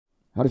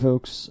Howdy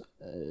folks,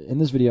 in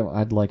this video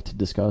I'd like to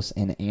discuss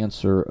and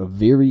answer a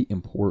very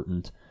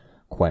important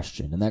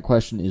question, and that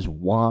question is,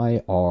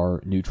 why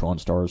are neutron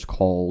stars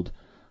called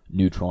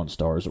neutron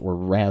stars? Or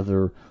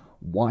rather,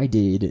 why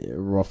did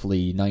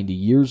roughly 90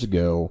 years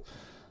ago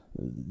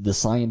the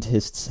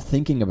scientists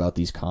thinking about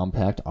these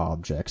compact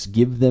objects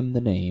give them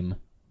the name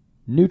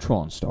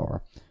neutron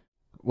star?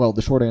 Well,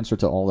 the short answer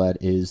to all that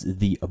is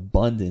the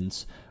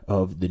abundance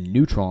of the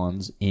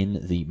neutrons in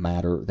the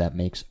matter that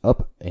makes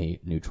up a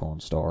neutron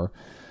star.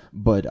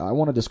 But I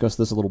want to discuss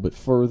this a little bit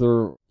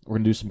further. We're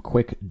going to do some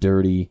quick,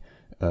 dirty,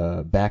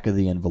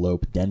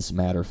 back-of-the-envelope, dense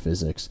matter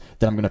physics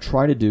that I'm going to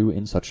try to do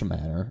in such a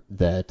manner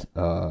that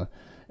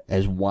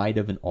as wide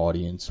of an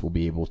audience will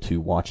be able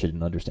to watch it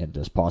and understand it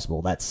as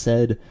possible. That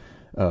said,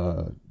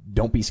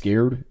 don't be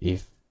scared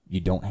if you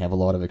don't have a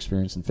lot of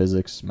experience in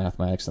physics,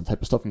 mathematics, that type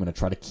of stuff. I'm going to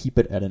try to keep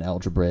it at an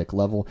algebraic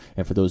level.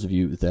 And for those of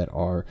you that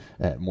are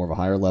at more of a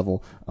higher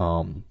level,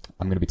 I'm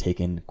going to be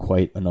taking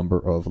quite a number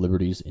of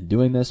liberties in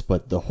doing this.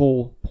 But the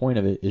whole point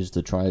of it is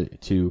to try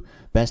to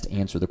best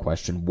answer the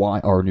question, why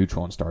are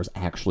neutron stars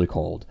actually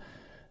called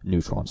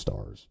neutron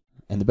stars?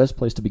 And the best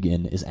place to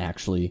begin is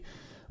actually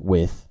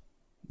with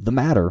the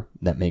matter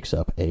that makes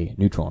up a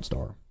neutron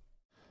star.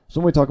 So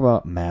when we talk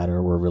about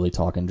matter, we're really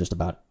talking just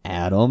about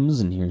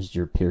atoms, and here's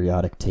your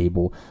periodic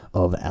table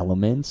of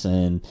elements,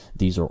 and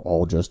these are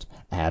all just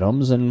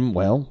atoms. And,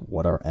 well,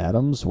 what are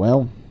atoms?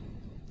 Well,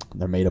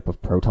 they're made up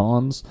of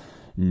protons,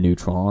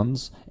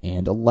 neutrons,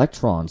 and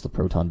electrons, the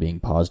proton being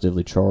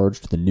positively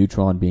charged, the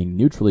neutron being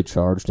neutrally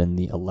charged, and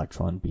the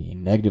electron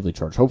being negatively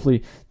charged.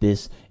 Hopefully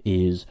this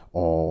is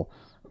all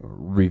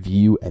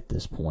review at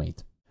this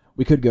point.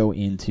 We could go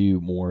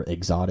into more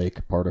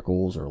exotic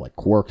particles or like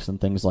quarks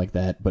and things like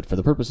that, but for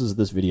the purposes of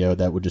this video,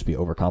 that would just be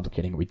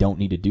overcomplicating. We don't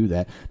need to do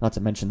that. Not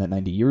to mention that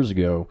 90 years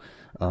ago,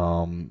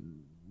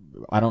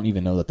 I don't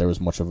even know that there was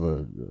much of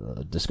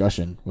a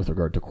discussion with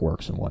regard to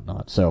quarks and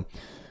whatnot. So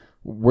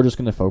we're just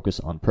going to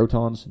focus on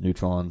protons,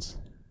 neutrons,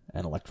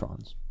 and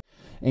electrons.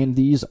 And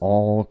these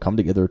all come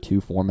together to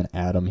form an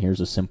atom.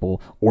 Here's a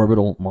simple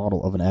orbital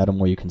model of an atom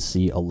where you can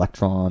see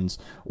electrons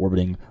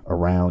orbiting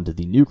around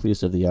the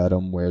nucleus of the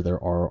atom where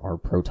there are our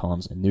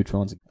protons and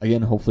neutrons.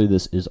 Again, hopefully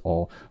this is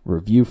all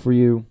review for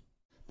you.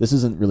 This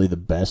isn't really the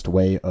best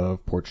way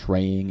of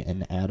portraying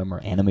an atom or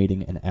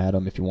animating an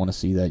atom. If you want to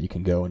see that, you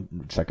can go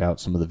and check out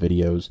some of the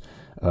videos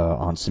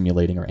on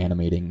simulating or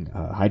animating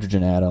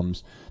hydrogen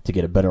atoms to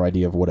get a better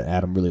idea of what an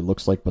atom really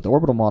looks like. But the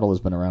orbital model has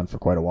been around for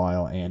quite a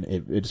while, and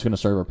it's going to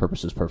serve our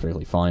purposes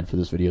perfectly fine for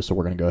this video, so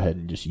we're going to go ahead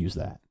and just use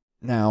that.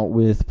 Now,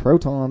 with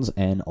protons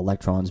and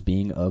electrons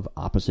being of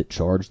opposite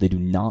charge, they do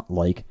not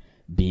like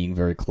being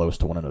very close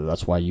to one another.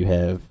 That's why you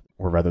have,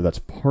 or rather that's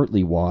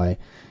partly why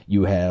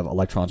you have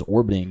electrons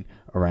orbiting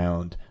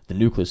around the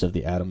nucleus of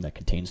the atom that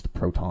contains the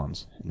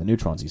protons and the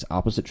neutrons. These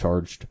opposite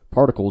charged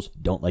particles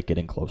don't like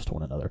getting close to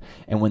one another.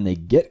 And when they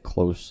get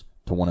close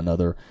to one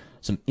another,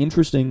 some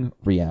interesting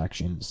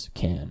reactions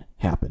can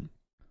happen.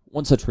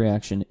 One such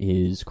reaction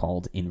is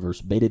called inverse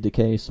beta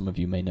decay. Some of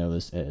you may know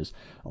this as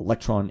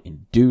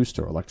electron-induced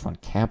or electron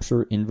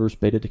capture inverse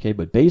beta decay,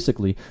 but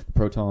basically the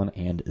proton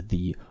and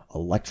the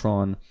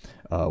electron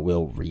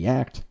will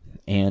react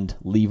and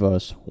leave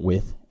us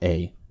with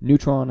a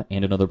neutron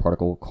and another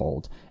particle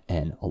called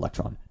an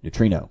electron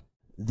neutrino.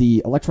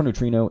 The electron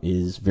neutrino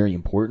is very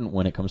important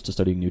when it comes to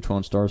studying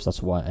neutron stars.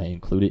 That's why I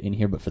include it in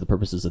here, but for the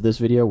purposes of this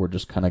video, we're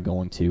just kind of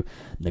going to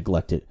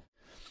neglect it.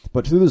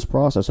 But through this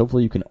process,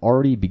 hopefully you can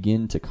already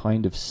begin to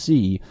kind of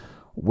see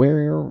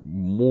where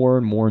more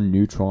and more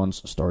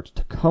neutrons start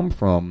to come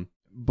from.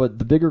 But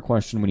the bigger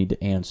question we need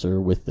to answer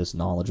with this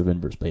knowledge of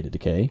inverse beta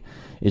decay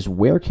is,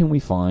 where can we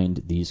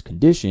find these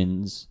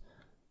conditions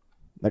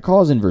that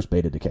cause inverse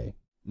beta decay?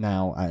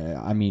 Now,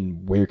 I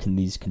mean, where can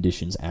these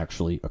conditions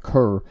actually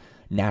occur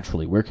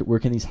naturally? Where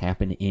can these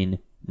happen in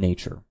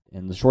nature?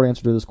 And the short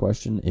answer to this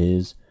question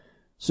is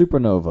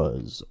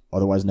supernovas,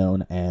 otherwise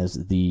known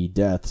as the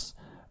deaths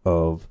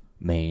of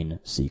main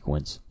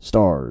sequence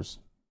stars.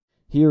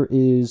 Here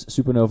is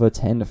supernova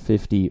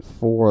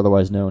 1054,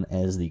 otherwise known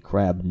as the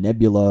Crab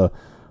Nebula,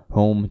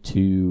 home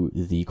to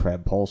the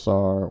Crab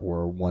Pulsar,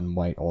 or one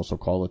might also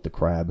call it the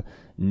Crab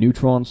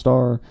Neutron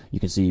Star. You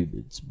can see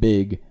it's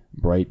big,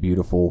 bright,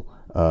 beautiful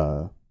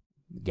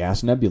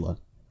gas nebula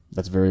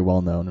that's very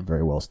well known and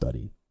very well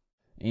studied.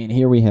 And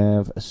here we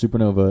have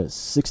supernova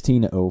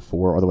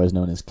 1604, otherwise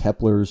known as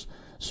Kepler's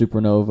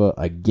supernova.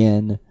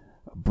 Again,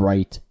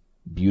 bright,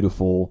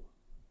 beautiful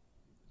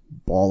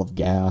ball of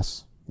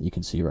gas that you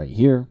can see right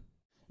here.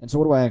 And so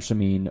what do I actually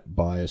mean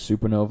by a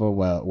supernova?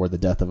 Well, or the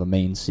death of a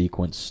main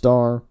sequence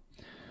star?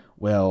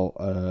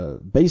 Well,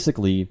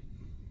 basically,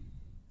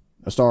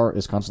 a star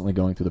is constantly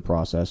going through the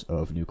process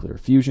of nuclear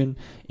fusion,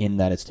 in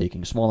that it's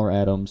taking smaller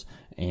atoms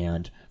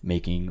and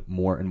making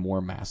more and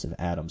more massive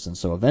atoms. And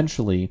so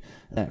eventually,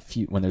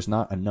 when there's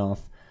not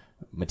enough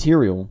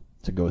material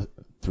to go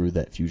through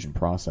that fusion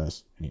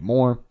process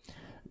anymore,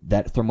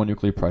 that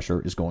thermonuclear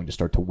pressure is going to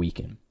start to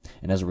weaken.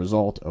 And as a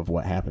result of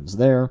what happens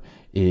there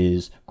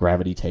is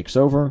gravity takes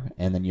over,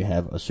 and then you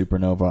have a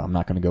supernova. I'm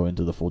not going to go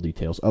into the full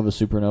details of a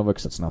supernova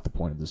because that's not the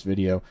point of this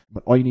video.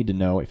 But all you need to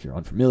know if you're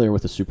unfamiliar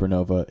with a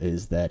supernova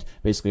is that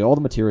basically all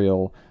the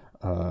material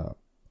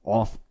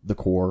off the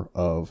core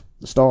of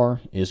the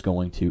star is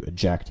going to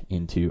eject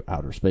into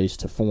outer space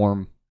to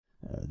form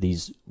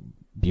these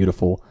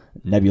beautiful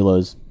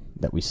nebulas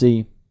that we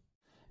see.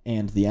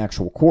 And the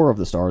actual core of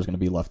the star is going to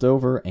be left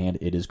over, and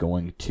it is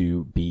going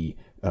to be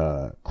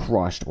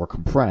crushed or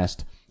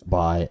compressed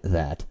by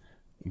that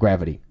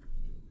gravity.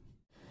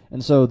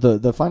 And so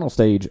the final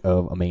stage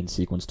of a main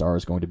sequence star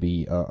is going to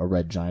be a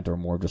red giant, or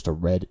more just a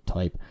red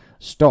type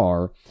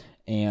star.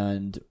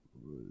 And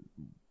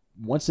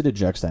once it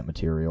ejects that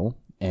material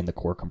and the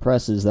core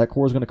compresses, that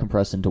core is going to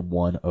compress into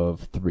one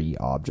of three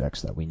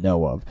objects that we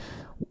know of.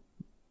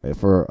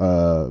 For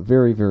a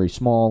very, very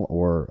small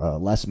or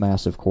less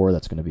massive core,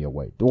 that's going to be a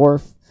white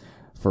dwarf.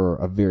 For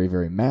a very,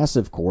 very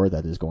massive core,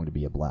 that is going to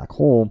be a black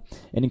hole.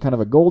 And in kind of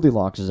a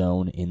Goldilocks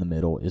zone in the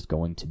middle is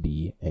going to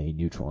be a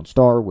neutron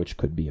star, which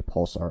could be a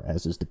pulsar,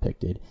 as is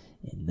depicted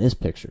in this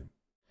picture.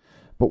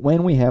 But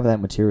when we have that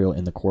material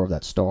in the core of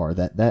that star,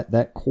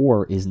 that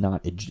core is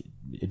not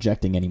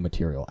ejecting any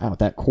material out.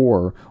 That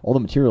core, all the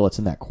material that's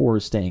in that core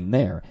is staying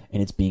there,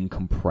 and it's being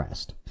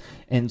compressed.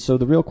 And so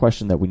the real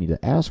question that we need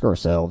to ask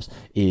ourselves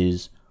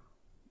is,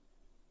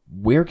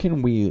 where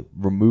can we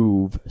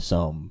remove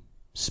some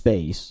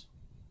space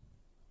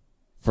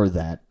for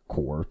that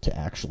core to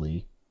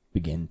actually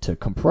begin to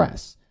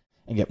compress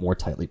and get more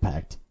tightly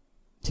packed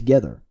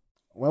together?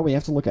 Well, we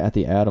have to look at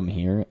the atom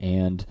here,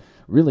 and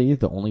really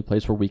the only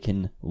place where we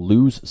can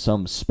lose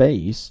some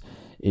space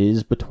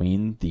is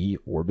between the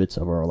orbits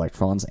of our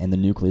electrons and the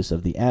nucleus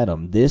of the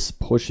atom. This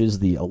pushes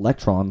the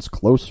electrons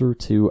closer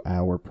to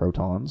our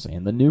protons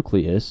and the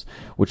nucleus,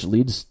 which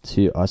leads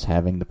to us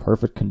having the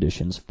perfect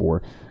conditions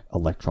for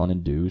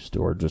electron-induced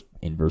or just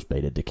inverse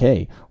beta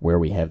decay, where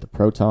we have the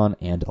proton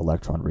and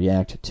electron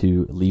react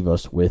to leave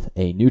us with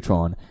a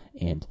neutron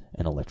and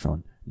an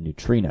electron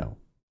neutrino.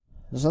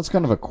 So that's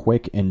kind of a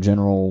quick and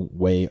general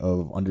way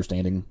of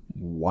understanding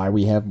why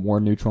we have more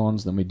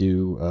neutrons than we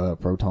do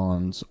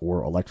protons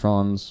or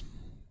electrons.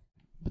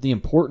 But the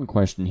important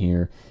question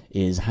here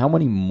is, how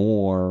many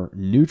more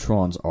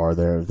neutrons are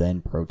there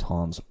than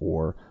protons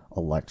or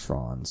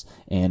electrons?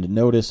 And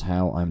notice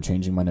how I'm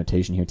changing my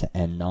notation here to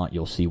N naught.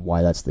 You'll see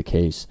why that's the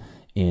case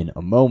in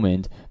a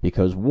moment,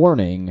 because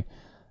warning,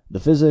 the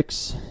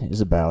physics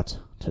is about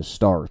to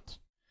start.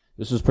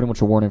 This is pretty much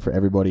a warning for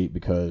everybody,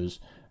 because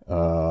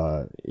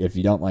if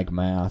you don't like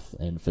math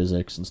and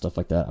physics and stuff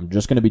like that, I'm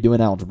just going to be doing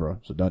algebra.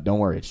 So don't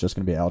worry, it's just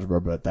going to be algebra,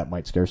 but that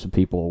might scare some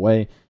people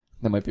away.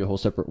 That might be a whole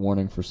separate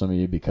warning for some of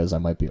you, because I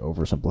might be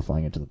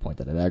oversimplifying it to the point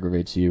that it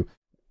aggravates you.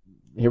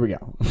 Here we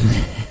go.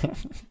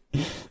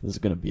 This is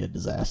going to be a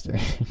disaster.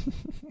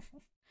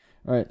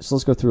 Alright, so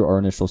let's go through our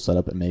initial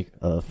setup and make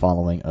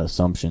following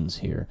assumptions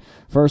here.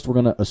 First, we're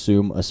going to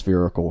assume a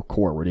spherical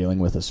core. We're dealing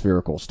with a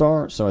spherical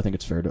star, so I think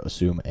it's fair to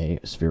assume a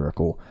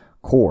spherical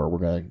core. We're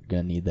going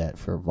to need that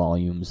for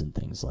volumes and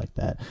things like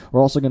that.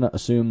 We're also going to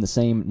assume the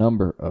same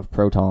number of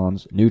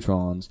protons,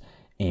 neutrons,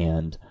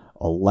 and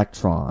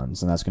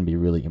electrons, and that's going to be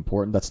really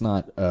important. That's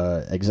not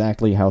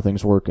exactly how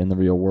things work in the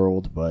real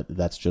world, but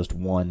that's just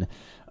one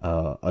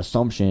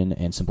assumption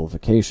and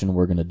simplification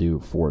we're going to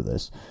do for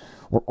this.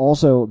 We're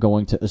also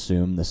going to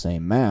assume the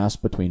same mass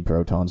between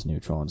protons,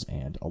 neutrons,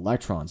 and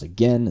electrons.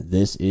 Again,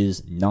 this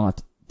is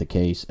not the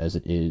case as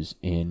it is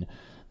in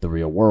the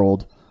real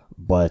world,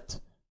 but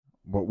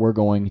we're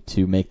going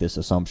to make this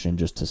assumption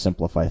just to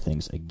simplify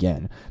things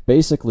again.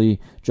 Basically,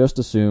 just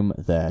assume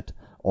that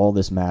all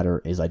this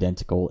matter is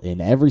identical in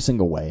every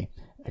single way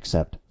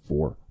except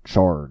for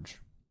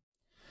charge.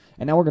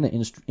 And now we're going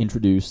to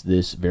introduce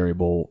this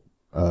variable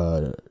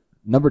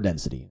number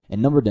density. And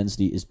number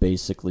density is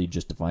basically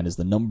just defined as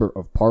the number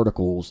of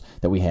particles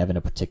that we have in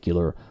a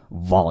particular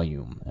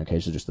volume. Okay,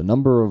 so just the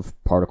number of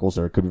particles,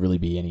 or it could really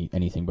be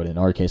anything, but in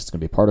our case, it's going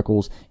to be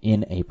particles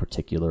in a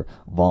particular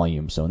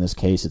volume. So in this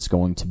case, it's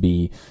going to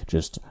be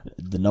just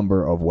the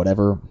number of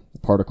whatever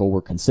particle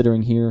we're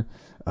considering here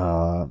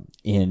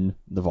in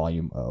the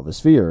volume of a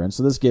sphere. And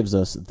so this gives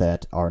us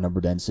that our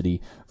number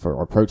density for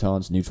our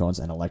protons, neutrons,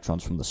 and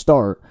electrons from the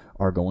start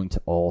are going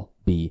to all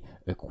be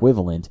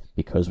equivalent,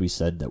 because we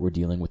said that we're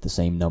dealing with the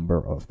same number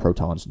of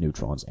protons,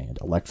 neutrons, and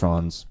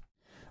electrons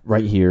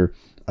right here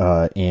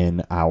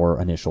in our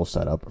initial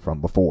setup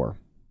from before.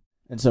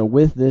 And so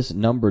with this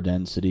number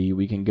density,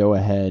 we can go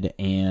ahead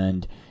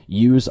and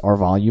use our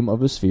volume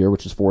of a sphere,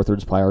 which is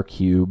 4/3 pi r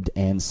cubed,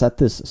 and set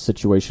this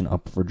situation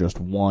up for just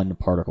one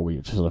particle.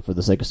 So for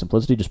the sake of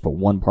simplicity, just put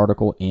one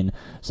particle in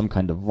some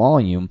kind of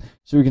volume.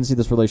 So we can see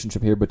this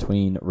relationship here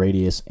between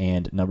radius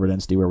and number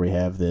density, where we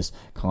have this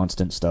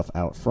constant stuff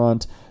out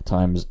front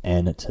times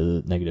n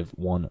to the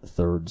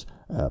 -1/3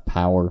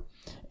 power.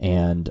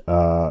 And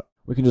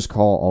we can just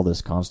call all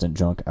this constant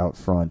junk out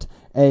front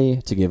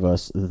A to give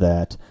us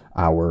that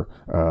our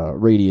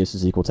radius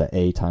is equal to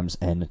a times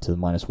n to the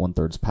minus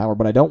 1/3 power.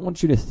 But I don't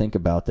want you to think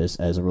about this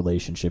as a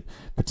relationship,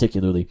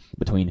 particularly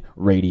between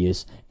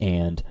radius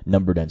and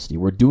number density.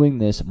 We're doing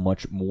this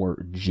much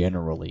more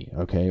generally,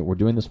 okay? We're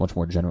doing this much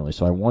more generally.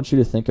 So I want you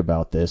to think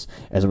about this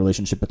as a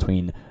relationship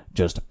between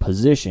just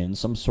position,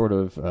 some sort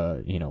of,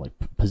 like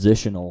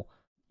positional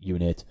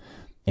unit,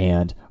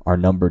 and our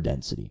number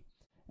density.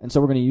 And so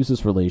we're going to use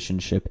this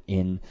relationship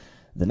in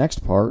the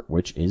next part,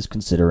 which is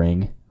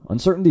considering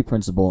uncertainty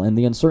principle. And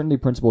the uncertainty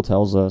principle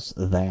tells us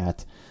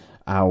that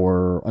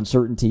our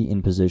uncertainty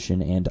in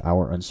position and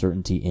our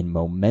uncertainty in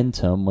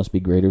momentum must be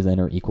greater than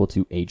or equal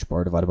to h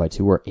bar divided by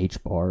 2, where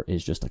h bar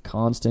is just a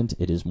constant.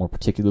 It is more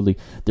particularly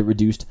the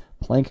reduced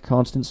Planck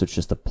constant, so it's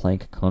just the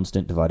Planck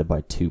constant divided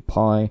by 2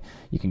 pi.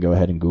 You can go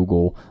ahead and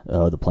Google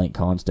the Planck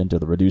constant or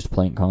the reduced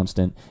Planck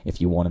constant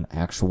if you want an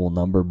actual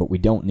number, but we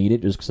don't need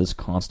it just because it's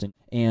constant.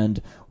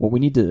 And what we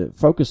need to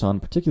focus on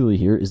particularly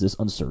here is this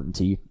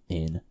uncertainty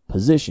in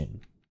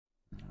position.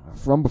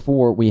 From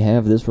before, we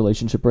have this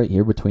relationship right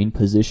here between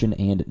position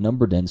and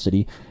number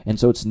density, and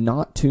so it's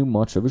not too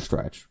much of a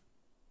stretch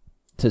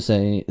to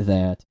say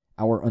that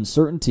our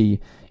uncertainty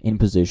in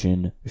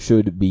position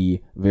should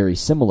be very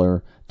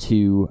similar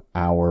to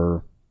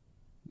our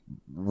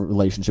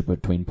relationship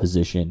between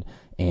position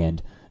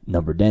and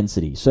number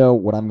density. So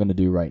what I'm going to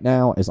do right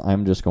now is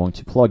I'm just going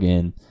to plug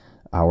in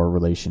our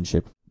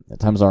relationship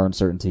times our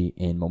uncertainty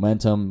in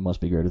momentum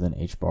must be greater than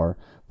h bar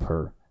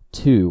per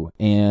 2.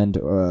 And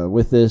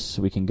with this,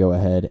 we can go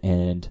ahead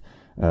and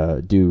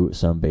do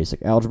some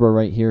basic algebra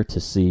right here to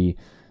see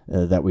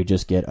that we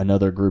just get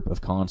another group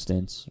of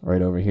constants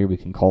right over here. We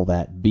can call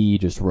that b,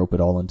 just rope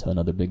it all into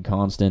another big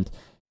constant.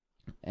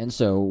 And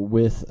so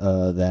with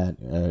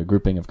that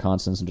grouping of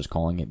constants and just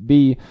calling it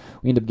b,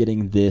 we end up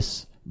getting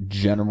this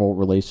general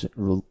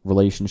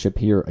relationship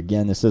here.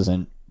 Again, this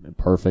isn't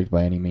perfect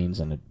by any means,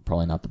 and it's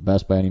probably not the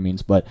best by any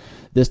means, but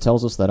this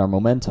tells us that our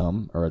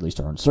momentum, or at least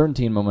our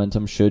uncertainty in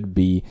momentum, should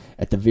be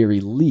at the very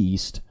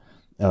least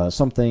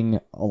something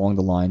along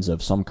the lines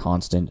of some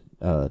constant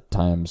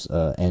times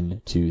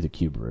n to the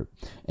cube root.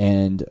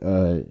 And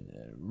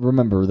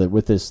remember that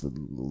with this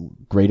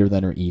greater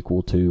than or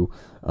equal to,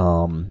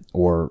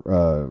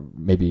 or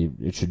maybe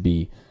it should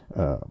be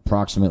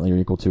approximately or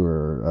equal to,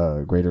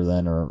 or greater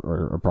than,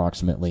 or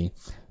approximately,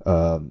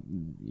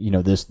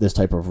 this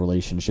type of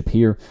relationship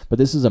here. But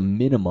this is a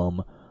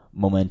minimum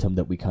momentum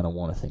that we kind of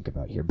want to think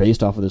about here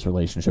based off of this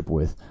relationship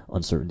with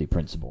uncertainty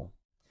principle.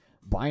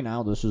 By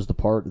now, this is the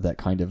part that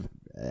kind of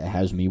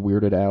has me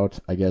weirded out,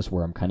 I guess,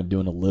 where I'm kind of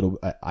doing a little,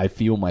 I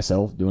feel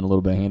myself doing a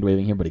little bit of hand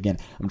waving here. But again,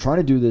 I'm trying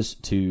to do this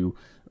to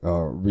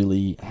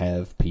really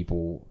have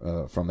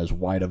people from as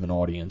wide of an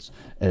audience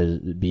as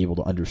be able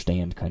to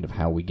understand kind of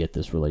how we get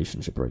this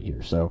relationship right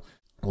here. So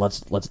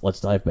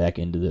let's dive back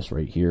into this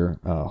right here.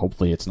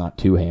 Hopefully it's not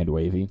too hand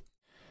wavy.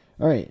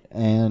 All right,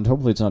 and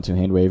hopefully it's not too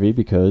hand wavy,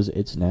 because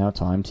it's now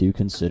time to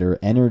consider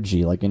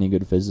energy. Like any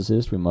good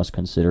physicist, we must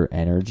consider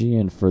energy,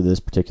 and for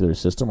this particular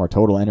system, our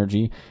total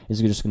energy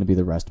is just going to be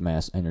the rest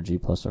mass energy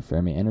plus our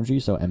Fermi energy,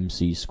 so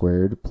mc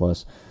squared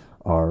plus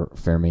our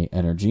Fermi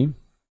energy.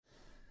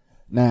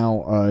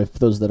 Now, if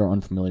those that are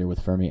unfamiliar with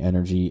Fermi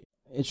energy,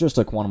 it's just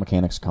a quantum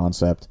mechanics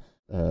concept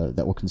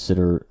that will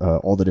consider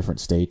all the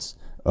different states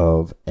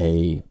of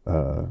a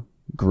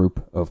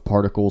group of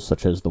particles,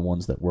 such as the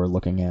ones that we're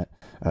looking at,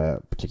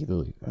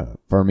 particularly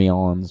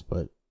fermions,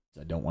 but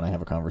I don't want to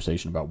have a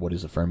conversation about what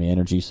is a Fermi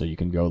energy, so you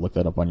can go look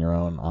that up on your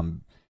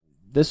own.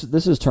 This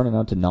is turning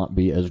out to not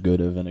be as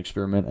good of an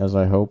experiment as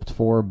I hoped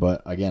for,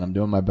 but again, I'm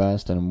doing my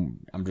best,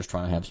 and I'm just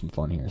trying to have some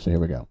fun here, so here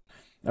we go.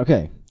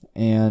 Okay,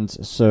 and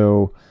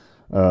so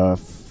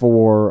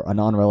for a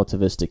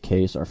non-relativistic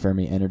case, our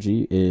Fermi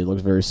energy, it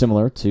looks very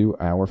similar to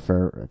our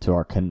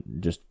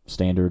just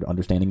standard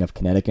understanding of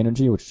kinetic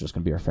energy, which is just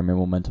going to be our Fermi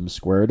momentum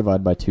squared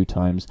divided by 2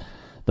 times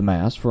the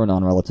mass for a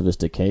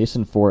non-relativistic case.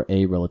 And for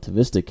a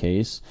relativistic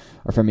case,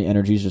 our Fermi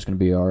energy is just going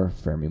to be our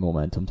Fermi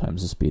momentum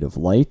times the speed of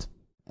light.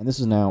 And this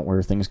is now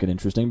where things get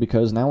interesting,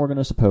 because now we're going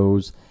to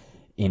suppose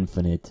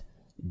infinite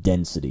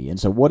density. And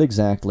so what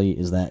exactly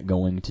is that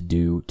going to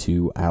do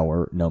to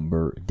our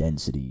number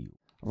density?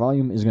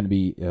 Volume is going to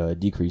be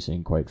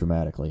decreasing quite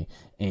dramatically,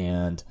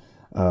 and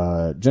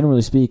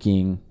generally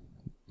speaking,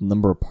 the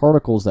number of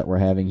particles that we're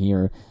having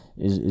here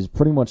is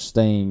pretty much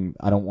staying,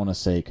 I don't want to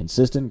say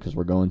consistent, because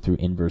we're going through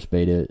inverse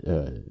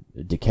beta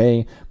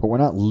decay, but we're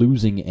not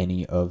losing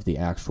any of the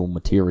actual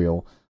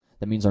material.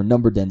 That means our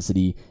number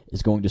density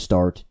is going to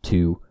start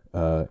to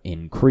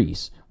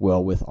increase.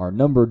 Well, with our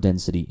number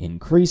density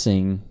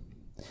increasing,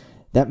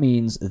 that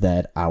means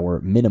that our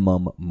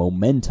minimum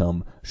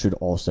momentum should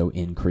also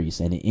increase,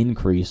 and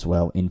increase,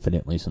 well,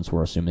 infinitely, since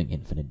we're assuming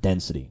infinite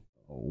density.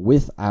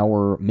 With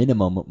our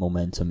minimum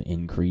momentum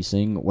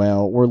increasing,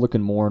 well, we're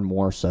looking more and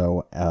more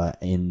so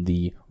in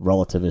the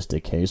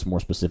relativistic case, more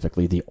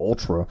specifically the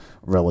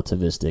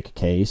ultra-relativistic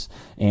case,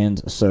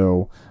 and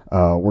so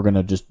we're going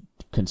to just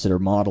consider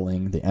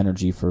modeling the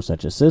energy for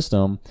such a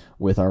system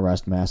with our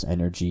rest mass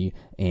energy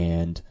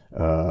and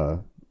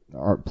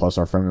plus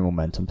our Fermi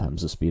momentum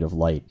times the speed of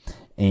light.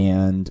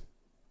 And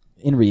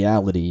in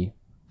reality,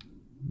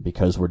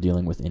 because we're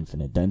dealing with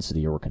infinite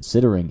density, or we're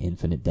considering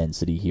infinite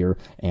density here,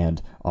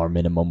 and our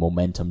minimum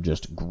momentum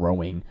just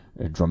growing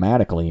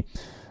dramatically,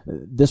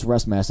 this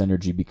rest mass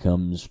energy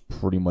becomes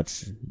pretty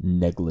much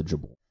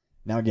negligible.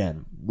 Now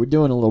again, we're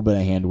doing a little bit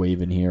of hand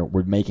waving here.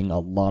 We're making a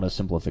lot of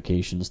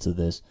simplifications to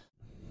this.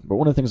 But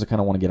one of the things I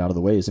kind of want to get out of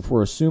the way is, if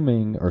we're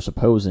assuming or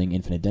supposing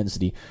infinite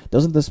density,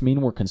 doesn't this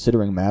mean we're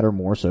considering matter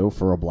more so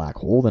for a black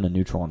hole than a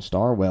neutron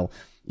star? Well,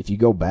 if you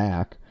go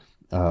back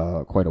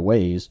quite a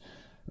ways,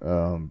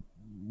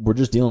 we're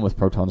just dealing with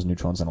protons,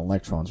 neutrons, and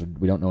electrons.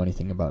 We don't know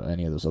anything about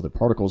any of those other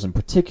particles, and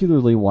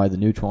particularly why the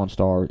neutron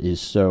star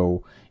is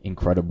so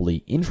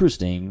incredibly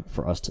interesting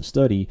for us to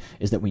study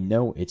is that we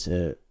know it's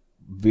a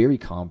very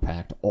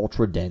compact,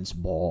 ultra-dense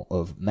ball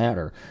of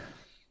matter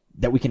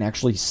that we can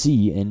actually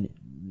see and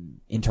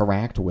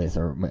interact with,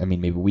 or I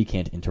mean, maybe we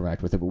can't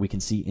interact with it, but we can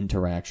see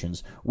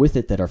interactions with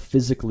it that are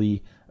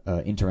physically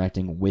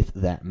interacting with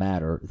that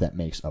matter that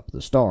makes up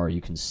the star.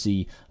 You can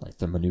see like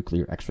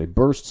thermonuclear X-ray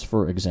bursts,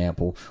 for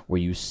example,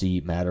 where you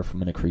see matter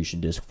from an accretion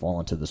disk fall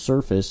onto the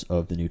surface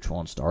of the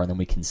neutron star, and then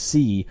we can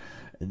see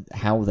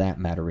how that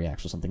matter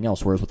reacts with something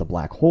else. Whereas with a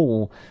black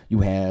hole, you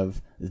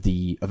have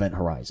the event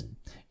horizon,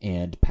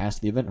 and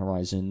past the event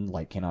horizon,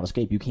 light cannot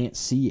escape. You can't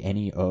see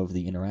any of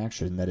the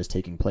interaction that is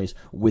taking place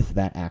with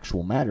that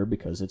actual matter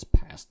because it's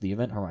past the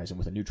event horizon.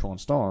 With a neutron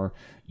star,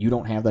 you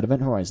don't have that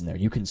event horizon there.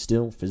 You can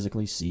still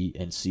physically see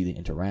the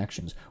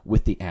interactions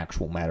with the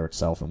actual matter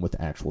itself and with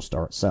the actual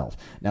star itself.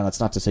 Now,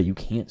 that's not to say you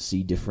can't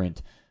see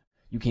different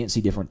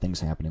things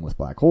happening with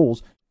black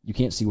holes. You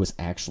can't see what's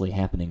actually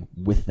happening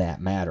with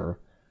that matter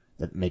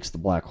that makes the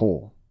black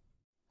hole.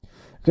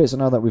 Okay, so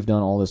now that we've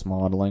done all this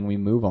modeling, we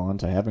move on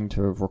to having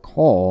to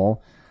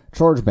recall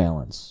charge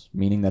balance,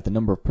 meaning that the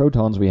number of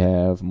protons we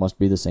have must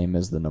be the same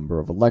as the number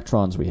of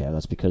electrons we have.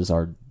 That's because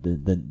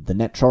the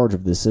net charge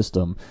of this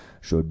system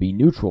should be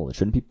neutral. It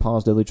shouldn't be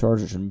positively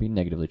charged. It shouldn't be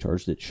negatively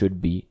charged. It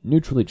should be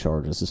neutrally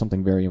charged. This is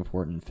something very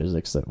important in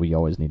physics that we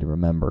always need to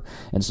remember.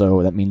 And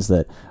so that means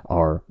that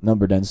our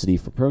number density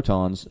for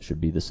protons should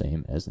be the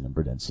same as the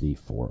number density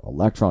for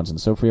electrons.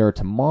 And so if we are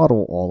to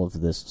model all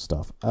of this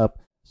stuff up,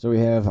 so we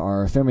have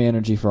our Fermi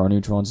energy for our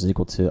neutrons is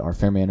equal to our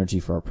Fermi energy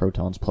for our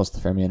protons plus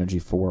the Fermi energy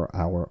for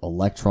our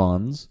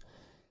electrons.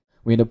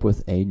 We end up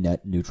with a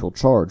net neutral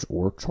charge,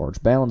 or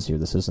charge balance here.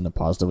 This isn't a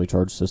positively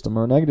charged system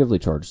or a negatively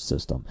charged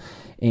system.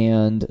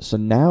 And so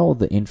now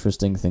the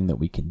interesting thing that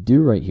we can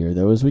do right here,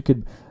 though, is we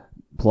could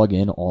plug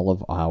in all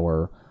of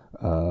our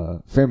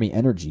Fermi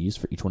energies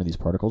for each one of these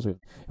particles.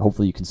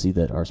 Hopefully you can see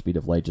that our speed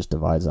of light just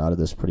divides out of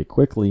this pretty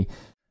quickly.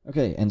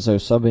 Okay, and so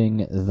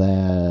subbing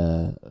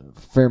the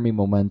Fermi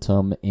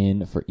momentum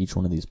in for each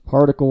one of these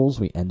particles,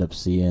 we end up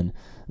seeing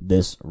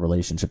this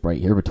relationship right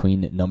here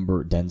between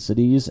number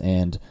densities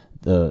and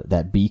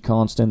that B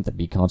constant. The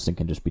B constant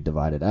can just be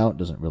divided out,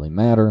 doesn't really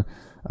matter.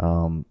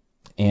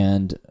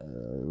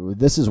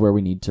 This is where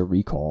we need to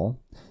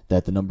recall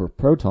that the number of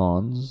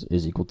protons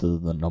is equal to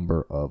the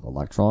number of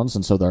electrons,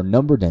 and so their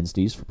number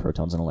densities for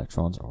protons and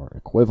electrons are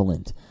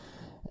equivalent,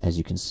 as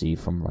you can see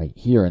from right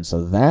here. And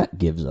so that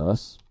gives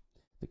us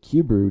the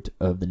cube root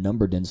of the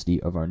number density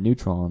of our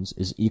neutrons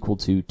is equal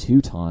to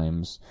 2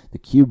 times the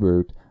cube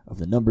root of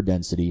the number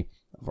density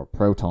of our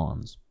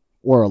protons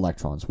or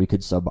electrons. We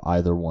could sub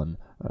either one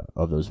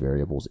of those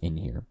variables in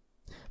here.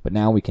 But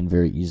now we can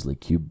very easily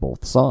cube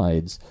both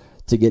sides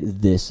to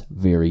get this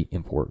very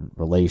important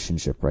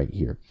relationship right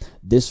here.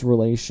 This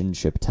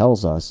relationship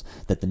tells us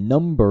that the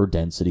number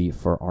density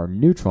for our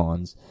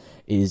neutrons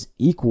is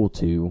equal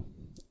to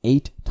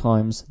 8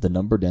 times the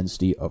number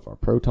density of our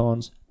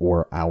protons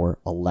or our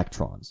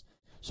electrons.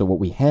 So what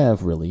we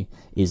have really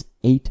is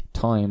 8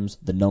 times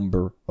the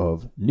number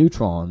of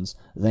neutrons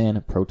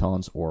than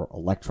protons or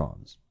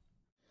electrons.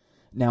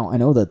 Now, I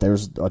know that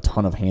there's a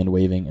ton of hand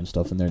waving and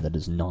stuff in there that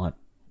is not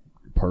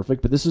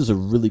perfect, but this is a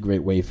really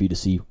great way for you to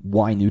see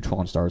why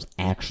neutron stars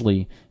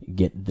actually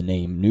get the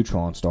name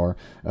neutron star,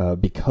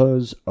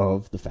 because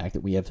of the fact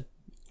that we have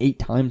 8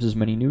 times as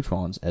many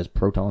neutrons as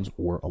protons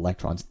or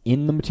electrons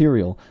in the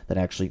material that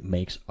actually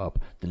makes up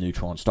the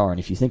neutron star. And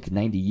if you think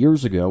 90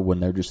 years ago, when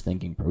they're just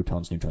thinking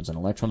protons, neutrons, and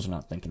electrons, they're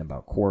not thinking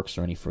about quarks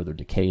or any further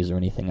decays or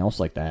anything else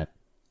like that,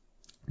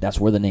 that's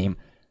where the name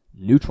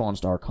neutron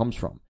star comes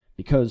from.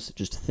 Because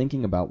just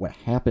thinking about what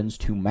happens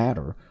to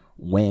matter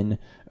when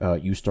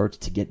you start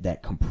to get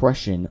that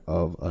compression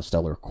of a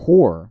stellar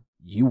core,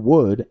 you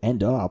would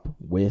end up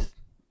with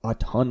a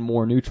ton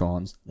more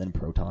neutrons than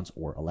protons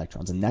or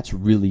electrons. And that's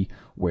really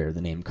where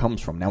the name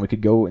comes from. Now we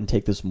could go and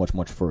take this much,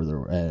 much further.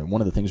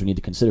 One of the things we need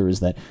to consider is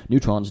that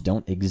neutrons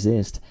don't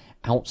exist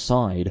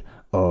outside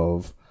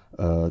of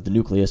the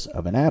nucleus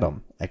of an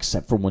atom,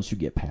 except for once you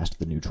get past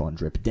the neutron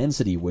drip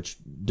density, which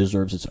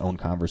deserves its own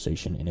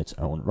conversation in its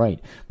own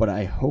right. But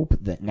I hope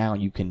that now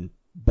you can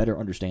better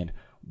understand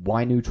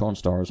why neutron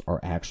stars are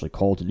actually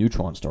called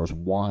neutron stars,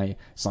 why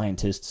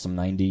scientists some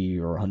 90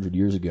 or 100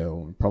 years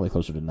ago, probably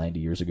closer to 90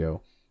 years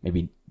ago,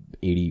 maybe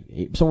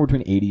 80, somewhere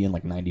between 80 and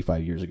like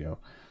 95 years ago,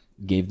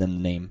 gave them the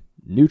name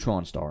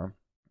neutron star.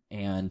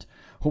 And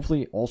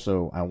hopefully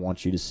also I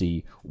want you to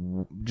see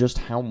just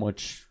how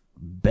much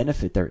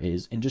benefit there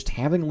is in just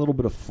having a little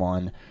bit of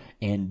fun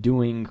and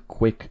doing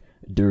quick,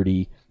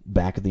 dirty,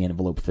 back of the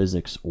envelope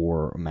physics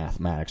or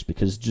mathematics,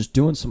 because just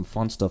doing some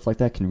fun stuff like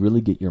that can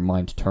really get your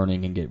mind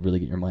turning and really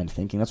get your mind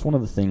thinking. That's one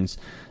of the things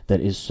that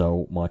is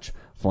so much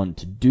fun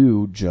to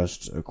do,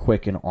 just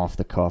quick and off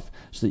the cuff,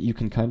 so that you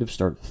can kind of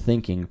start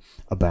thinking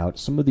about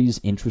some of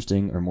these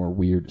interesting or more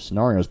weird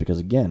scenarios, because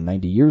again,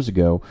 90 years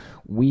ago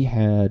we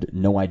had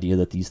no idea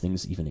that these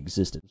things even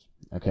existed.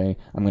 Okay,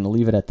 I'm going to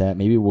leave it at that.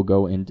 Maybe we'll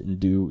go in and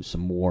do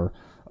some more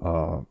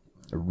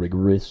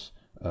rigorous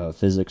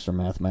physics or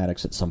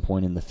mathematics at some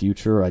point in the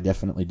future. I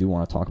definitely do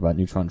want to talk about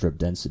neutron drip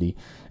density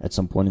at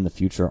some point in the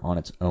future on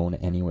its own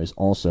anyways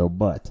also,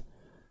 but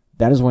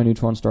that is why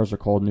neutron stars are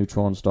called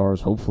neutron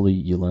stars. Hopefully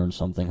you learned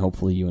something,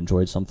 hopefully you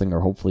enjoyed something, or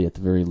hopefully at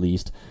the very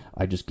least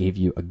I just gave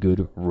you a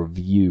good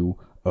review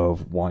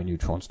of why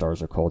neutron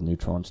stars are called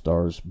neutron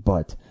stars.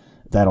 But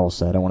that all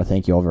said, I want to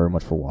thank you all very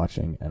much for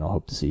watching, and I'll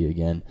hope to see you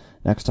again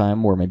next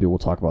time, or maybe we'll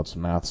talk about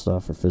some math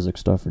stuff or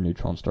physics stuff or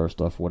neutron star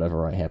stuff,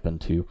 whatever I happen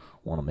to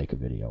want to make a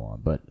video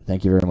on. But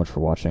thank you very much for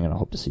watching, and I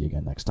hope to see you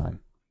again next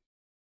time.